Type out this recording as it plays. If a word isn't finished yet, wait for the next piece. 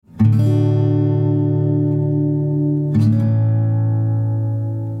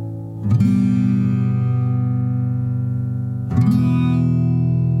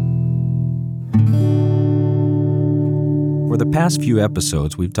last few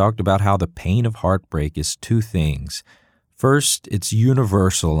episodes, we've talked about how the pain of heartbreak is two things. First, it's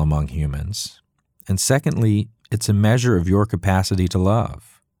universal among humans. And secondly, it's a measure of your capacity to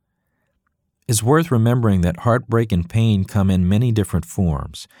love. It's worth remembering that heartbreak and pain come in many different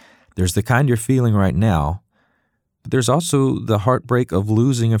forms. There's the kind you're feeling right now, but there's also the heartbreak of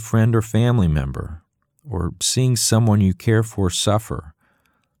losing a friend or family member, or seeing someone you care for suffer,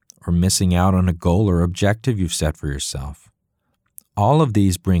 or missing out on a goal or objective you've set for yourself. All of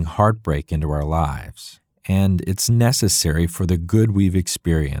these bring heartbreak into our lives, and it's necessary for the good we've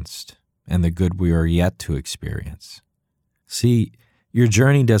experienced and the good we are yet to experience. See, your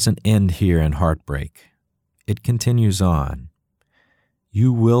journey doesn't end here in heartbreak. It continues on.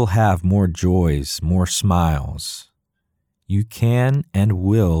 You will have more joys, more smiles. You can and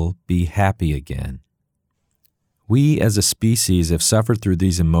will be happy again. We as a species have suffered through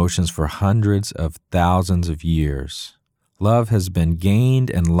these emotions for hundreds of thousands of years. Love has been gained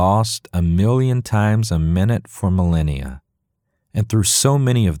and lost 1,000,000 times a minute for millennia. And through so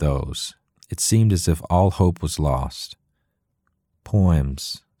many of those, it seemed as if all hope was lost.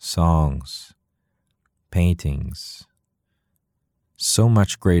 Poems, songs, paintings. So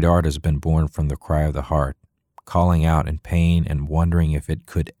much great art has been born from the cry of the heart, calling out in pain and wondering if it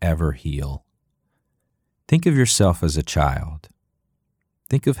could ever heal. Think of yourself as a child.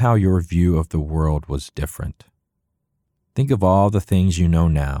 Think of how your view of the world was different. Think of all the things you know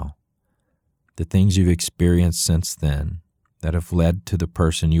now, the things you've experienced since then that have led to the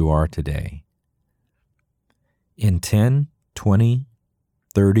person you are today. In 10, 20,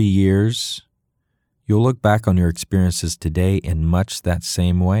 30 years, you'll look back on your experiences today in much that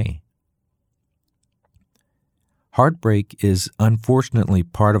same way. Heartbreak is unfortunately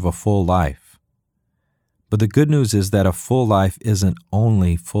part of a full life. But the good news is that a full life isn't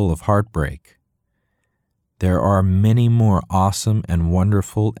only full of heartbreak. There are many more awesome and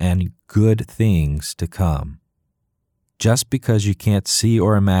wonderful and good things to come. Just because you can't see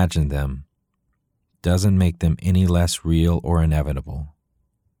or imagine them doesn't make them any less real or inevitable.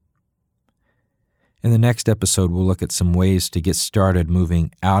 In the next episode, we'll look at some ways to get started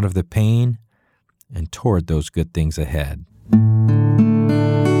moving out of the pain and toward those good things ahead.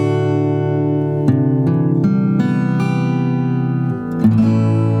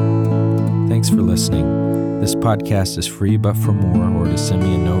 Thanks for listening. This podcast is free, but for more, or to send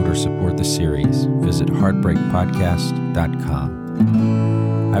me a note or support the series, visit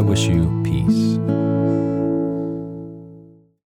heartbreakpodcast.com. I wish you peace.